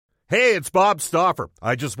Hey, it's Bob Stauffer.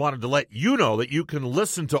 I just wanted to let you know that you can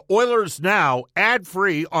listen to Oilers Now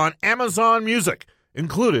ad-free on Amazon Music,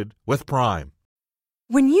 included with Prime.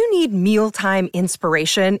 When you need mealtime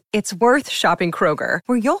inspiration, it's worth shopping Kroger,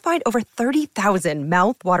 where you'll find over 30,000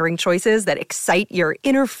 mouth-watering choices that excite your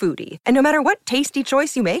inner foodie. And no matter what tasty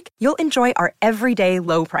choice you make, you'll enjoy our everyday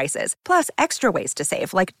low prices, plus extra ways to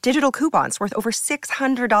save, like digital coupons worth over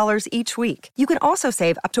 $600 each week. You can also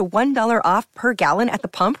save up to $1 off per gallon at the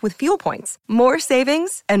pump with fuel points. More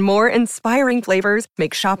savings and more inspiring flavors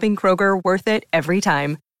make shopping Kroger worth it every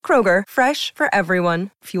time. Kroger, fresh for everyone.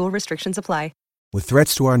 Fuel restrictions apply. With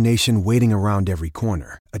threats to our nation waiting around every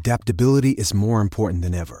corner, adaptability is more important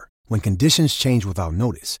than ever. When conditions change without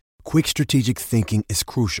notice, quick strategic thinking is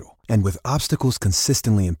crucial. And with obstacles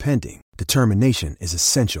consistently impending, determination is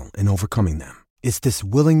essential in overcoming them. It's this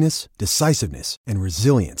willingness, decisiveness, and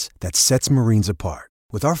resilience that sets Marines apart.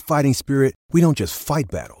 With our fighting spirit, we don't just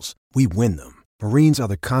fight battles, we win them. Marines are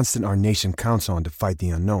the constant our nation counts on to fight the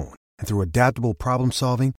unknown. And through adaptable problem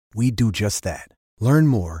solving, we do just that. Learn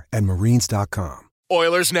more at marines.com.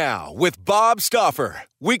 Oilers Now with Bob Stauffer.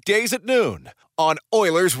 Weekdays at noon on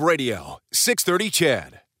Oilers Radio, 630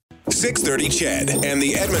 CHED. 630 CHED and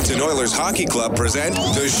the Edmonton Oilers Hockey Club present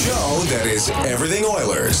the show that is everything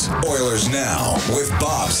Oilers. Oilers Now with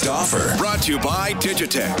Bob Stauffer. Brought to you by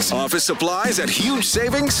Digitex. Office supplies at huge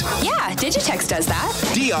savings? Yeah, Digitex does that.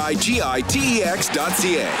 Digitex.ca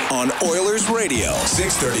on Oilers Radio,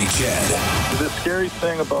 630 CHED. The scary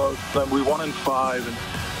thing about that we won in 5 and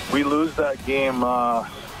we lose that game.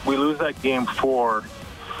 We lose that game 4.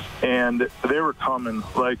 And they were coming.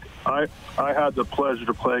 Like, I had the pleasure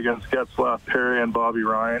to play against Getzlaf, Perry, and Bobby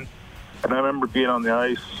Ryan. And I remember being on the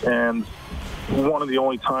ice, and one of the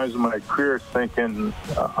only times in my career thinking,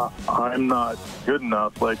 I'm not good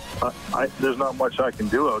enough. Like, there's not much I can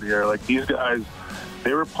do out here. Like, these guys,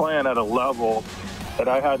 they were playing at a level that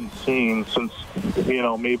I hadn't seen since,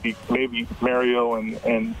 maybe Mario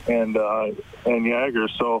and Jagger.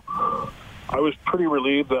 So I was pretty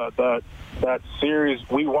relieved that series,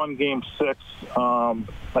 we won Game 6.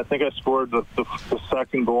 I think I scored the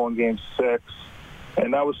second goal in Game 6,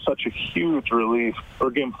 and that was such a huge relief. Or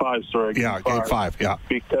Game 5, sorry. Game 5, yeah.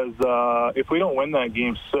 Because if we don't win that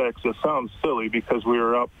Game 6, it sounds silly because we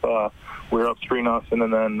were up 3-0,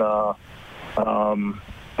 and then,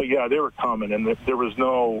 but yeah, they were coming, and there was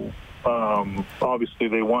no. Obviously,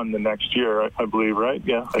 they won the next year, I believe, right?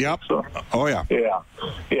 Yeah. I think so. Oh, yeah.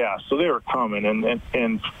 Yeah. So they were coming, and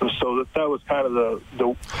so that was kind of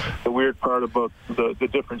the weird part about the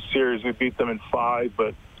different series. We beat them in 5,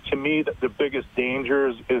 but to me, the biggest danger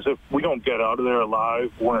is if we don't get out of there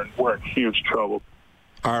alive, we're in huge trouble.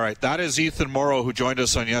 All right, that is Ethan Morrow, who joined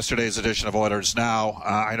us on yesterday's edition of Oilers Now.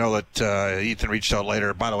 I know that Ethan reached out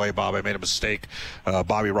later. By the way, Bob, I made a mistake.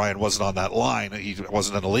 Bobby Ryan wasn't on that line. He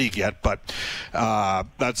wasn't in the league yet, but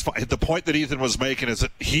that's fine. The point that Ethan was making is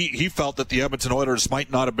that he felt that the Edmonton Oilers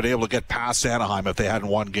might not have been able to get past Anaheim if they hadn't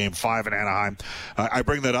won Game 5 in Anaheim. I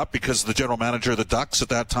bring that up because the general manager of the Ducks at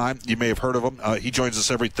that time, you may have heard of him, he joins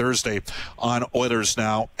us every Thursday on Oilers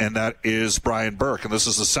Now, and that is Brian Burke. And this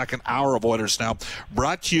is the second hour of Oilers Now,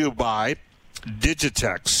 brought to you by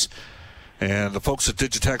Digitex. And the folks at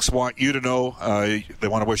Digitex want you to know, they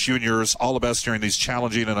want to wish you and yours all the best during these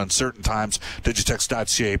challenging and uncertain times.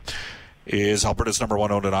 Digitex.ca is Alberta's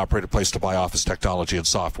 #1 owned and operated place to buy office technology and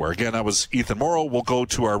software. Again, that was Ethan Morrow. We'll go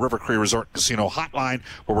to our River Cree Resort Casino hotline,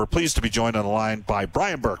 where we're pleased to be joined on the line by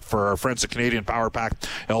Brian Burke for our friends at Canadian Power Pack,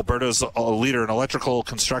 Alberta's leader in electrical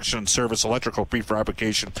construction and service, electrical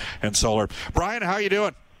prefabrication, and solar. Brian, how are you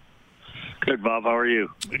doing? Good, Bob. How are you?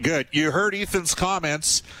 Good. You heard Ethan's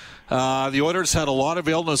comments. The Oilers had a lot of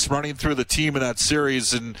illness running through the team in that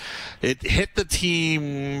series, and it hit the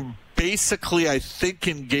team basically, I think,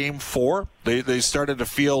 in Game 4. They started to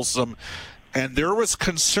feel some, and there was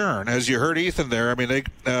concern, as you heard Ethan there. I mean,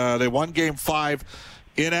 they won Game 5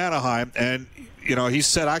 in Anaheim, and he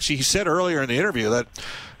said earlier in the interview that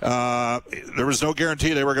there was no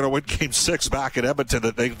guarantee they were going to win Game 6 back at Edmonton,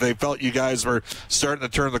 that they felt you guys were starting to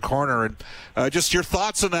turn the corner. And just your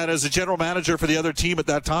thoughts on that as a general manager for the other team at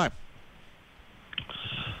that time.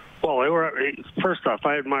 Well, first off,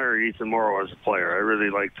 I admire Ethan Morrow as a player. I really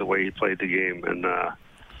liked the way he played the game, and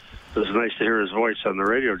it was nice to hear his voice on the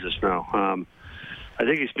radio just now. I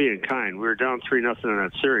think he's being kind. We were down 3-0 in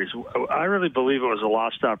that series. I really believe it was a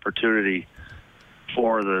lost opportunity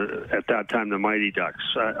for at that time, the Mighty Ducks.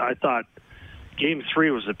 I thought Game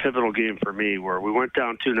 3 was a pivotal game for me, where we went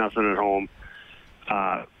down 2-0 at home.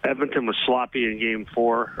 Edmonton was sloppy in Game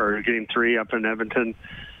 4 or Game 3 up in Edmonton,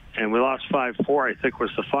 and we lost 5-4. I think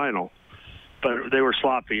was the final. but they were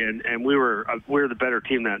sloppy, and we were the better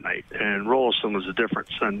team that night, and Rolliston was the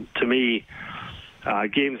difference. And to me,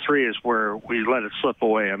 Game 3 is where we let it slip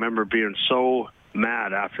away. I remember being so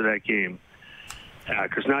mad after that game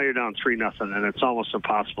because now you're down 3-0, and it's almost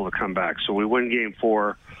impossible to come back. So we win Game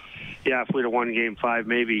 4. Yeah, if we'd have won Game 5,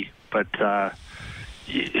 maybe, but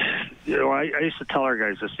you know, I used to tell our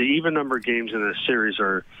guys this: the even number of games in this series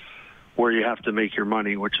are where you have to make your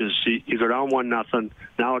money, which is you go down 1-0.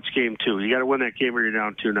 Now it's Game 2. You got to win that game, or you're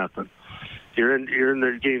down 2-0. You're in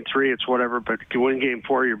the Game 3. It's whatever, but you win Game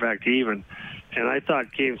 4, you're back to even. And I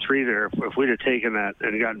thought Game 3 there, if we'd have taken that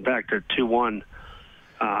and gotten back to 2-1,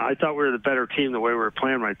 I thought we were the better team the way we were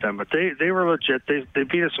playing right then. But they were legit. They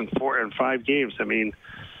beat us in 4 and 5 games. I mean,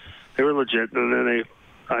 they were legit. And then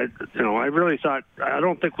I really thought, I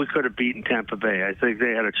don't think we could have beaten Tampa Bay. I think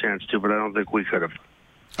they had a chance to, but I don't think we could have.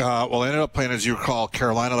 Well, they ended up playing, as you recall,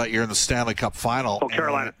 Carolina that year in the Stanley Cup final. Oh,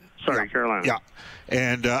 Carolina. Sorry, yeah. Carolina. Yeah.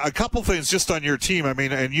 And a couple things just on your team. I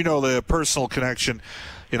mean, and you know the personal connection.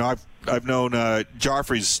 You know, I've known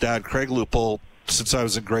Joffrey's dad, Craig Lupul, since I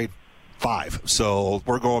was in grade 5. So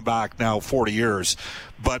we're going back now 40 years.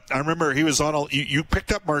 But I remember he was on you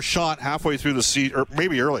picked up Marchand halfway through the season, or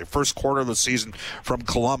maybe early, first quarter of the season from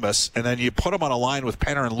Columbus, and then you put him on a line with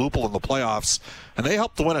Penner and Lupul in the playoffs, and they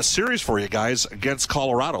helped to win a series for you guys against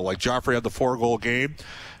Colorado. Like Joffrey had the 4-goal game.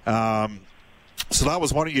 So that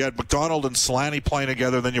was one. You had McDonald and Solani playing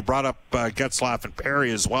together. Then you brought up Getzlaf and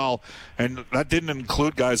Perry as well. And that didn't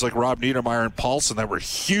include guys like Rob Niedermeyer and Paulson that were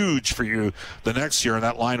huge for you the next year in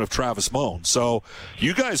that line with Travis Moan. So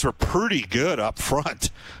you guys were pretty good up front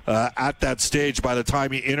at that stage by the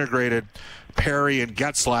time you integrated Perry and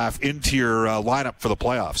Getzlaf into your lineup for the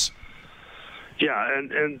playoffs. Yeah,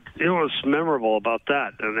 and it was memorable about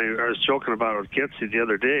that. And I was joking about it with Getzy the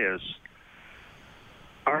other day is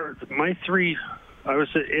I was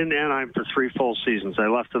in Anaheim for 3 full seasons. I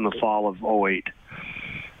left in the fall of 2008.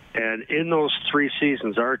 And in those 3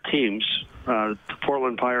 seasons, our teams, the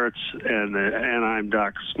Portland Pirates and the Anaheim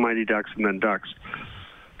Ducks, Mighty Ducks, and then Ducks,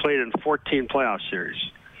 played in 14 playoff series.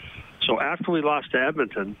 So after we lost to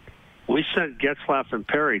Edmonton, we sent Getzlaf and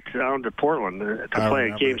Perry down to Portland to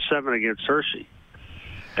play a Game 7 against Hershey.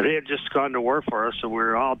 And they had just gone to war for us, and we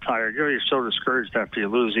were all tired. You know, you're so discouraged after you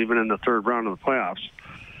lose, even in the 3rd round of the playoffs.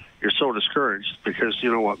 You're so discouraged because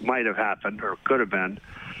you know what might have happened or could have been.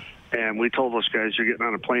 And we told those guys, you're getting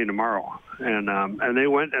on a plane tomorrow. And they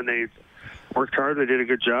went and they worked hard. They did a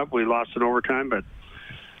good job. We lost in overtime, but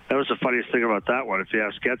that was the funniest thing about that one, if you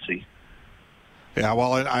ask Getzy. Yeah,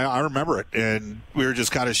 well, I remember it, and we were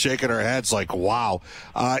just kind of shaking our heads like, wow.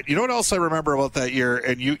 You know what else I remember about that year?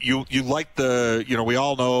 And you like we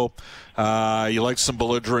all know you like some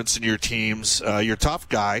belligerence in your teams. Your tough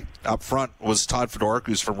guy up front was Todd Fedoruk,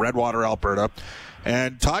 who's from Redwater, Alberta.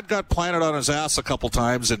 And Todd got planted on his ass a couple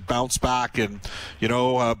times and bounced back. And,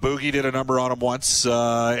 Boogie did a number on him once,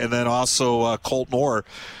 and then also Colt Moore.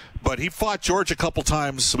 But he fought George a couple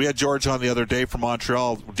times. We had George on the other day from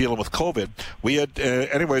Montreal dealing with COVID. We had,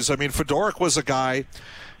 Fedoruk was a guy,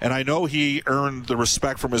 and I know he earned the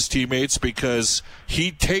respect from his teammates because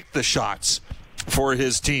he'd take the shots for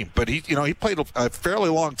his team. But he played a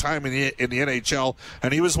fairly long time in the NHL,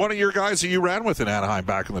 and he was one of your guys that you ran with in Anaheim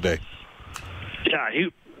back in the day. Yeah,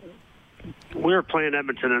 we were playing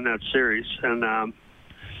Edmonton in that series, and I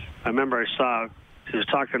remember he was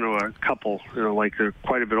talking to a couple, they're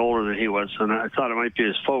quite a bit older than he was, and I thought it might be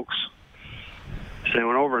his folks. So I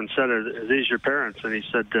went over and said, "Are these your parents?" And he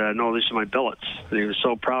said, "No, these are my billets." And he was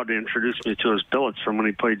so proud to introduce me to his billets from when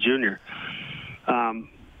he played junior.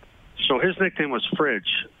 So his nickname was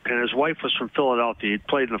Fridge, and his wife was from Philadelphia. He'd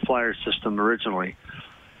played in the Flyers system originally.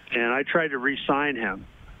 And I tried to re-sign him,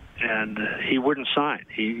 and he wouldn't sign.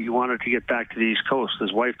 He wanted to get back to the East Coast.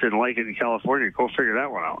 His wife didn't like it in California. Go figure that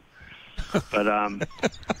one out. But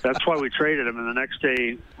that's why we traded him. And the next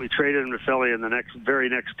day, we traded him to Philly. And the very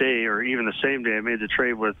next day, or even the same day, I made the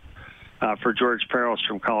trade for George Peros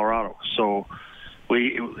from Colorado. So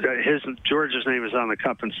George's name is on the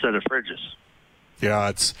cup instead of Fridge's.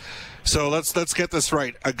 Yeah, so let's get this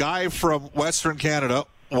right. A guy from Western Canada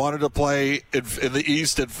wanted to play in the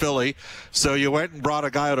East in Philly, so you went and brought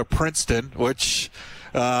a guy out of Princeton, which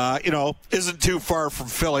isn't too far from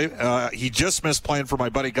Philly. He just missed playing for my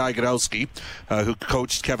buddy Guy Godowski, who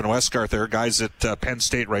coached Kevin Westgarth there. Guys at Penn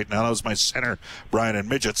State right now. That was my center, Brian and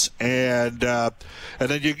Midgets. And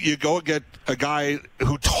then you go and get a guy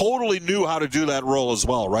who totally knew how to do that role as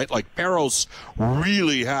well, right? Like Peros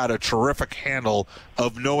really had a terrific handle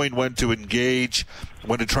of knowing when to engage,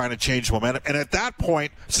 when to try to change momentum. And at that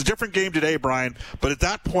point, it's a different game today, Brian, but at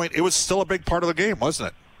that point, it was still a big part of the game, wasn't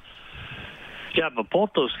it? Yeah, but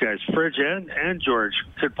both those guys, Fridge and George,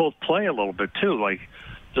 could both play a little bit too. Like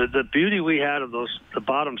the beauty we had of the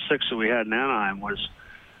bottom six that we had in Anaheim was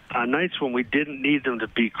nights when we didn't need them to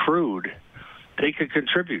be crude. They could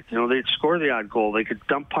contribute. They'd score the odd goal. They could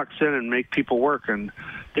dump pucks in and make people work, and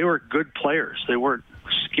they were good players. They weren't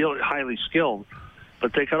highly skilled,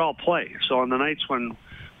 but they could all play. So on the nights when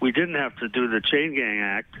we didn't have to do the chain gang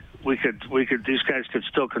act, these guys could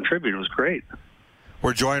still contribute. It was great.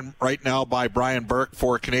 We're joined right now by Brian Burke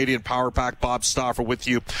for Canadian Power Pack. Bob Stauffer with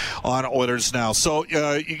you on Oilers Now. So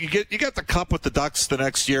you get the cup with the Ducks the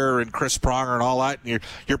next year and Chris Pronger and all that, and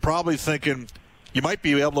you're probably thinking you might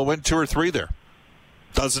be able to win 2 or 3 there.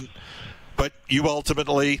 But you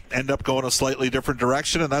ultimately end up going a slightly different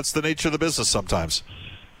direction, and that's the nature of the business sometimes.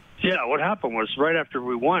 Yeah, what happened was right after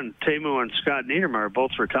we won, Teemu and Scott Niedermayer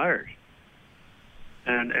both retired.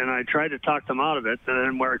 And I tried to talk them out of it,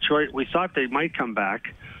 and then we thought they might come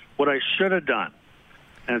back. What I should have done,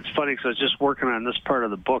 and it's funny because I was just working on this part of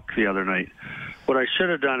the book the other night, what I should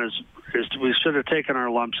have done is we should have taken our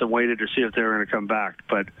lumps and waited to see if they were going to come back.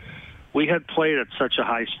 But we had played at such a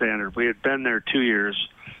high standard. We had been there 2 years,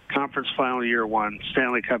 conference final year 1,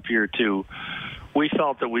 Stanley Cup year 2. We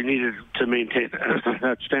felt that we needed to maintain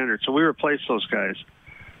that standard. So we replaced those guys.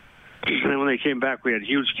 And then when they came back, we had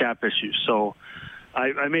huge cap issues. So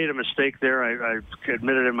I made a mistake there. I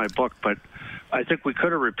admitted in my book, but I think we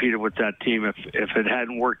could have repeated with that team if it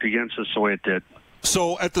hadn't worked against us the way it did.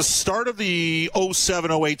 So at the start of the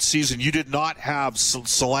 07-08 season, you did not have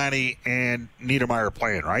Solani and Niedermayer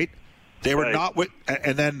playing, right? They were not with,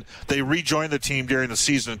 and then they rejoined the team during the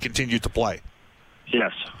season and continued to play.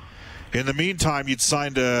 Yes. In the meantime, you'd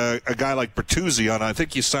signed a guy like Bertuzzi on. I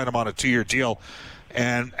think you signed him on a 2-year deal,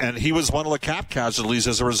 and he was one of the cap casualties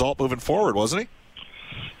as a result moving forward, wasn't he?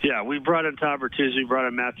 Yeah, we brought in Todd Bertuzzi, brought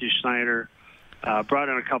in Matthew Schneider, brought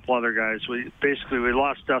in a couple other guys. We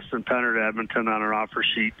lost Dustin Penner to Edmonton on our offer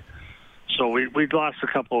sheet, so we lost a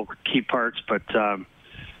couple key parts, but.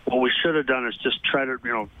 What we should have done is just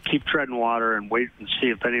keep treading water and wait and see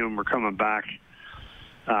if any of them were coming back.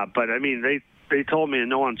 But I mean, they told me in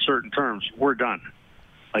no uncertain terms, we're done.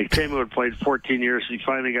 Like Teemu had played 14 years, he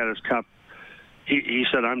finally got his cup. He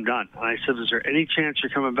said, "I'm done." And I said, "Is there any chance you're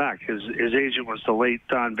coming back?" His agent was the late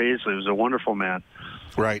Don Baisley. He was a wonderful man.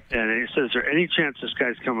 Right. And he said, "Is there any chance this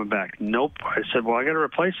guy's coming back?" Nope. I said, "Well, I got to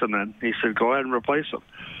replace him then." He said, "Go ahead and replace him."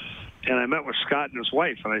 And I met with Scott and his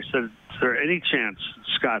wife, and I said, "Is there any chance,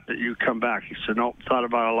 Scott, that you come back?" He said, "Nope, thought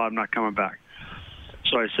about it a lot, I'm not coming back."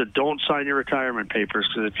 So I said, "Don't sign your retirement papers,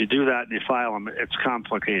 because if you do that and you file them, it's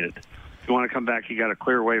complicated. If you want to come back, you got to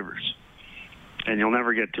clear waivers, and you'll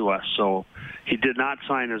never get to us." So he did not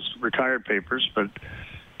sign his retired papers, but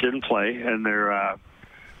didn't play. And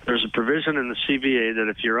there's a provision in the CBA that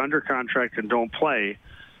if you're under contract and don't play,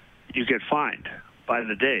 you get fined by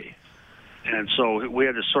the day. And so we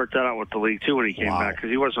had to sort that out with the league, too, when he came back, because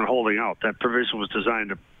he wasn't holding out. That provision was designed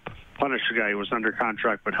to punish a guy who was under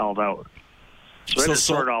contract but held out. So I had to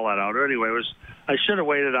sort all that out. Anyway, I should have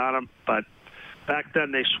waited on him, but back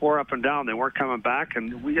then they swore up and down they weren't coming back,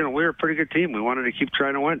 and we were a pretty good team. We wanted to keep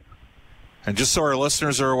trying to win. And just so our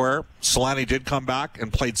listeners are aware, Solani did come back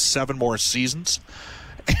and played 7 more seasons.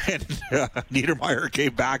 And Niedermayer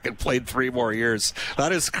came back and played 3 more years.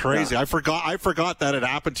 That is crazy. Yeah. I forgot that had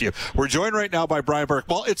happened to you. We're joined right now by Brian Burke.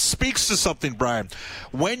 Well, it speaks to something, Brian.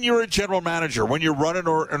 When you're a general manager, when you're running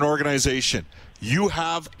an organization, you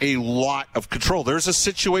have a lot of control. There's a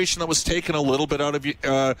situation that was taken a little bit out of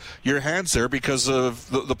your hands there because of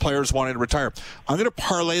the players wanting to retire. I'm going to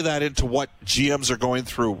parlay that into what GMs are going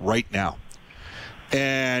through right now.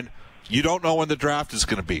 And you don't know when the draft is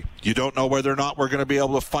going to be. You don't know whether or not we're going to be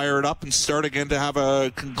able to fire it up and start again to have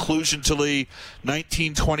a conclusion to the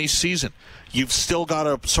 1920 season. You've still got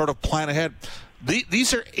to sort of plan ahead.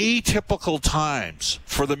 These are atypical times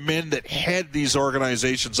for the men that head these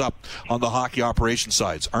organizations up on the hockey operation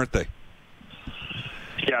sides, aren't they?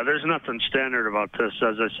 Yeah, there's nothing standard about this.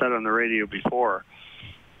 As I said on the radio before,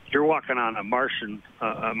 you're walking on a Martian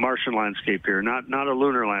landscape here, not a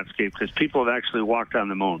lunar landscape, because people have actually walked on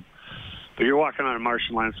the moon. But you're walking on a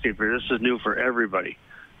Martian landscape here. This is new for everybody.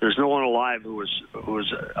 There's no one alive who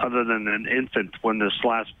was other than an infant when this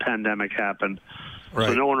last pandemic happened. Right.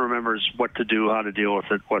 So no one remembers what to do, how to deal with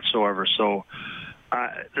it whatsoever. So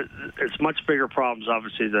it's much bigger problems,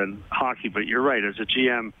 obviously, than hockey. But you're right. As a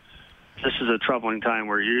GM, this is a troubling time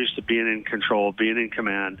where you're used to being in control, being in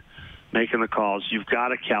command, making the calls. You've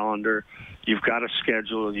got a calendar. You've got a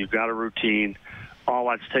schedule. You've got a routine. All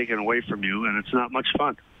that's taken away from you, and it's not much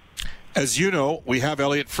fun. As you know, we have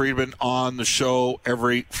Elliot Friedman on the show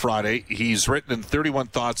every Friday. He's written in 31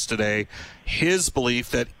 Thoughts today his belief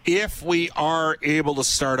that if we are able to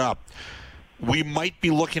start up, we might be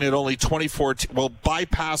looking at only 24. We'll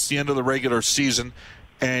bypass the end of the regular season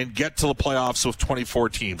and get to the playoffs with 24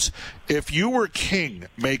 teams. If you were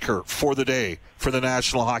kingmaker for the day for the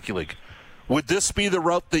National Hockey League, would this be the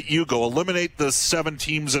route that you go? Eliminate the 7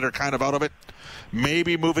 teams that are kind of out of it?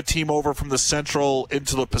 Maybe move a team over from the Central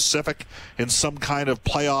into the Pacific in some kind of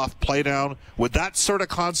playoff playdown. Would that sort of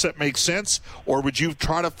concept make sense, or would you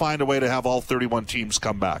try to find a way to have all 31 teams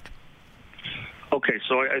come back? Okay,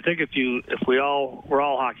 so I think we're all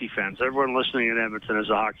hockey fans. Everyone listening in Edmonton is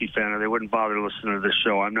a hockey fan, or they wouldn't bother to listen to this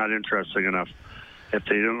show. I'm not interesting enough. If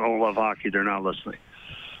they don't love hockey, they're not listening.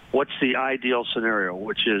 What's the ideal scenario,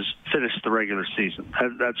 which is finish the regular season?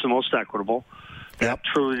 That's the most equitable. That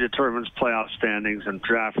truly determines playoff standings and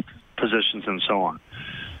draft positions and so on.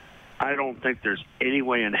 I don't think there's any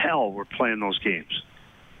way in hell we're playing those games.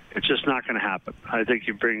 It's just not going to happen. I think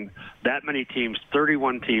you bring that many teams,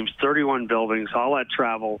 31 teams, 31 buildings, all that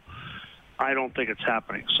travel. I don't think it's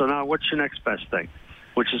happening. So now what's your next best thing,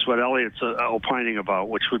 which is what Elliot's opining about,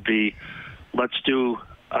 which would be let's do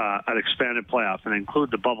an expanded playoff and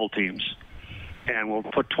include the bubble teams. And we'll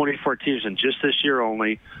put 24 teams in just this year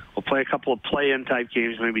only. We'll play a couple of play-in type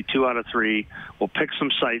games, maybe 2 out of 3. We'll pick some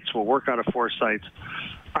sites. We'll work out of 4 sites.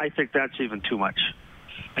 I think that's even too much.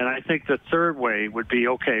 And I think the third way would be,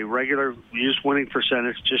 okay, regular, use winning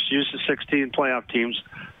percentage, just use the 16 playoff teams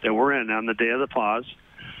that we're in on the day of the pause.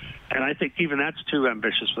 And I think even that's too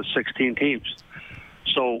ambitious with 16 teams.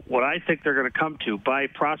 So what I think they're going to come to by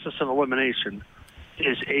process of elimination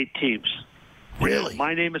is 8 teams. Really? If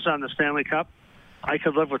my name is on the Stanley Cup, I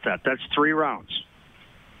could live with that. That's 3 rounds.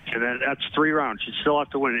 And that's 3 rounds. You still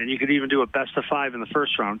have to win. And you could even do a best of 5 in the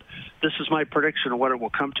first round. This is my prediction of what it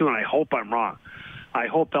will come to, and I hope I'm wrong. I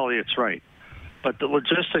hope Elliot's right. But the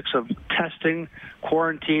logistics of testing,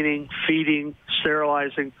 quarantining, feeding,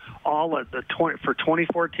 sterilizing, all at for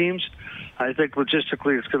 24 teams, I think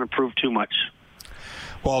logistically it's going to prove too much.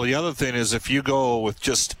 Well, the other thing is if you go with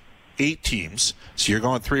just 8 teams, so you're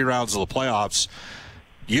going 3 rounds of the playoffs,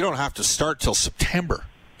 you don't have to start till September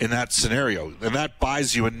in that scenario. And that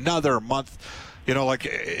buys you another month. You know, like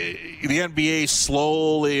the NBA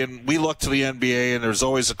slowly, and we look to the NBA, and there's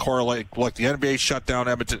always a correlate. Like the NBA shut down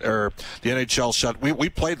Edmonton, or the NHL shut. We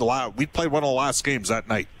played one of the last games that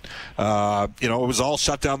night. It was all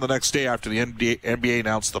shut down the next day after the NBA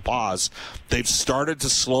announced the pause. They've started to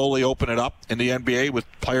slowly open it up in the NBA with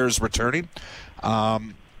players returning.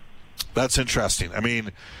 That's interesting. I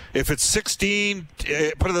mean, if it's 16,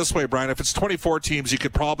 put it this way, Brian, if it's 24 teams, you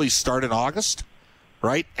could probably start in August,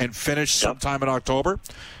 right, and finish sometime in October.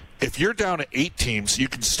 If you're down to 8 teams, you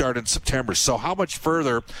can start in September. So how much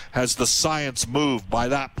further has the science moved by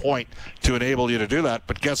that point to enable you to do that?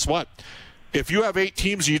 But guess what? If you have 8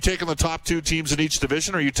 teams, are you taking the top 2 teams in each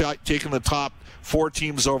division, or are you taking the top 4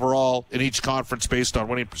 teams overall in each conference based on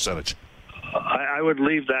winning percentage? I would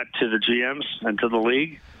leave that to the GMs and to the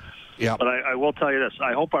league. Yeah. But I will tell you this.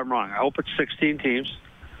 I hope I'm wrong. I hope it's 16 teams.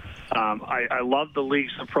 I love the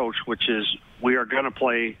league's approach, which is we are going to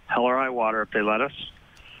play hell or high water if they let us.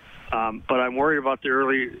 But I'm worried about the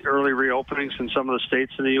early reopenings in some of the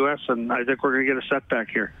states in the U.S., and I think we're going to get a setback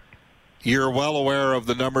here. You're well aware of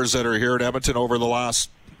the numbers that are here at Edmonton over the last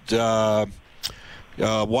one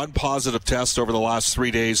positive test over the last 3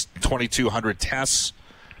 days, 2,200 tests.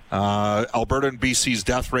 Alberta and BC's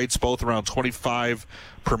death rates both around 25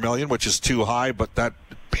 per million, which is too high, but that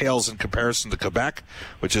pales in comparison to Quebec,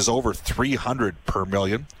 which is over 300 per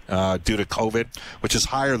million due to COVID, which is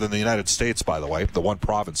higher than the United States, by the way, the one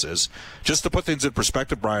province is. Just to put things in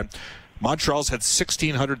perspective, Brian, Montreal's had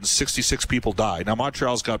 1,666 people die. Now,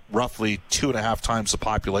 Montreal's got roughly 2.5 times the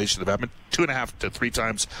population of Edmonton, 2.5 to 3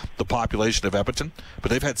 times the population of Edmonton,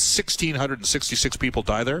 but they've had 1,666 people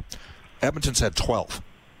die there. Edmonton's had 12.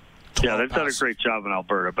 Yeah, they've done a great job in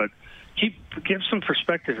Alberta, but give some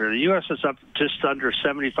perspective here. The U.S. is up just under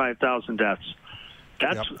 75,000 deaths.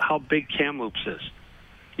 That's how big Kamloops is.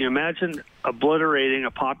 You imagine obliterating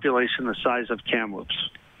a population the size of Kamloops.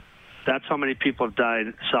 That's how many people have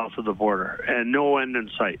died south of the border, and no end in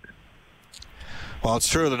sight. Well, it's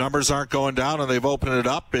true. The numbers aren't going down, and they've opened it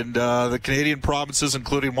up. And the Canadian provinces,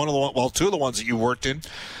 including two of the ones that you worked in,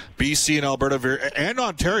 BC and Alberta, and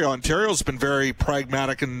Ontario. Ontario's been very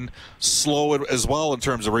pragmatic and slow as well in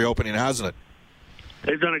terms of reopening, hasn't it?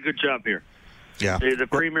 They've done a good job here. Yeah. The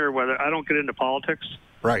premier, whether I don't get into politics,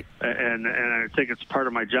 right, and I think it's part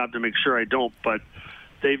of my job to make sure I don't, but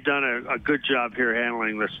they've done a good job here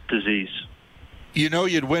handling this disease. You know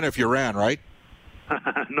you'd win if you ran, right?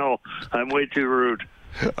 No, I'm way too rude.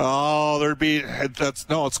 Oh,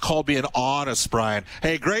 it's called being honest, Brian.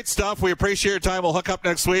 Hey, great stuff. We appreciate your time. We'll hook up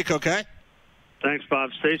next week, okay? Thanks, Bob.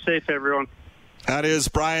 Stay safe, everyone. That is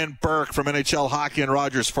Brian Burke from NHL Hockey and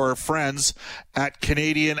Rogers for our friends at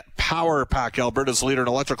Canadian Power Pack, Alberta's leader in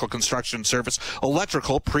electrical construction service,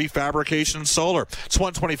 electrical, prefabrication, and solar. It's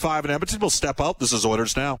 125 in Edmonton. We'll step out. This is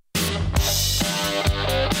Oilers Now.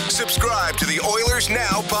 Subscribe to the Oilers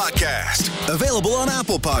Now podcast. Available on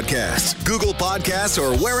Apple Podcasts, Google Podcasts,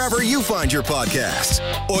 or wherever you find your podcasts.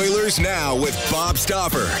 Oilers Now with Bob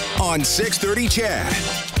Stauffer on 630 CHED.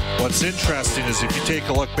 What's interesting is if you take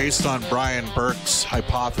a look based on Brian Burke's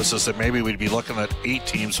hypothesis that maybe we'd be looking at 8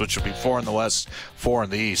 teams, which would be 4 in the West, 4 in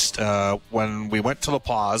the East. When we went to the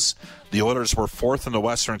pause, the Oilers were 4th in the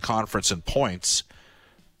Western Conference in points.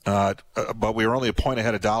 But we were only a point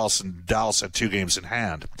ahead of Dallas, and Dallas had 2 games in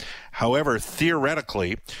hand. However,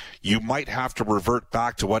 theoretically, you might have to revert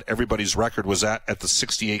back to what everybody's record was at the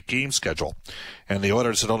 68-game schedule. And the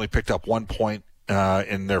Oilers had only picked up 1 point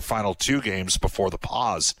in their final 2 games before the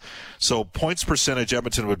pause. So points percentage,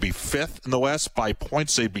 Edmonton would be 5th in the West. By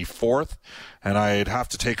points, they'd be 4th. And I'd have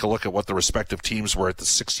to take a look at what the respective teams were at the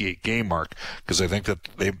 68-game mark, because I think that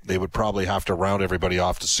they would probably have to round everybody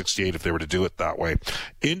off to 68 if they were to do it that way.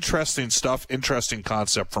 Interesting stuff, interesting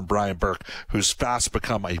concept from Brian Burke, who's fast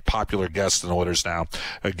become a popular guest in Oilers Now,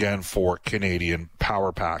 again for Canadian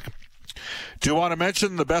Power Pack. Do you want to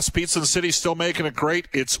mention the best pizza in the city, still making it great?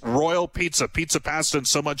 It's Royal Pizza. Pizza, pasta, and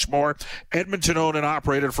so much more. Edmonton owned and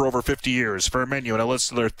operated for over 50 years. For a menu and a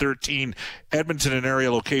list of their 13 Edmonton and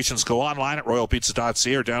area locations, go online at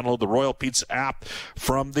royalpizza.ca or download the Royal Pizza app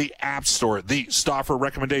from the App Store. The Stauffer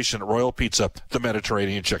recommendation at Royal Pizza, the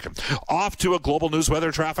Mediterranean chicken. Off to a global news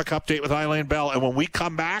weather traffic update with Eileen Bell. And when we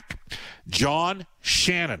come back, John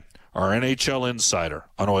Shannon, our NHL insider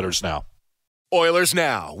on Oilers Now. Oilers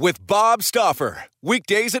Now with Bob Stauffer.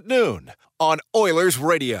 Weekdays at noon on Oilers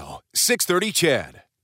Radio, 630 CHED.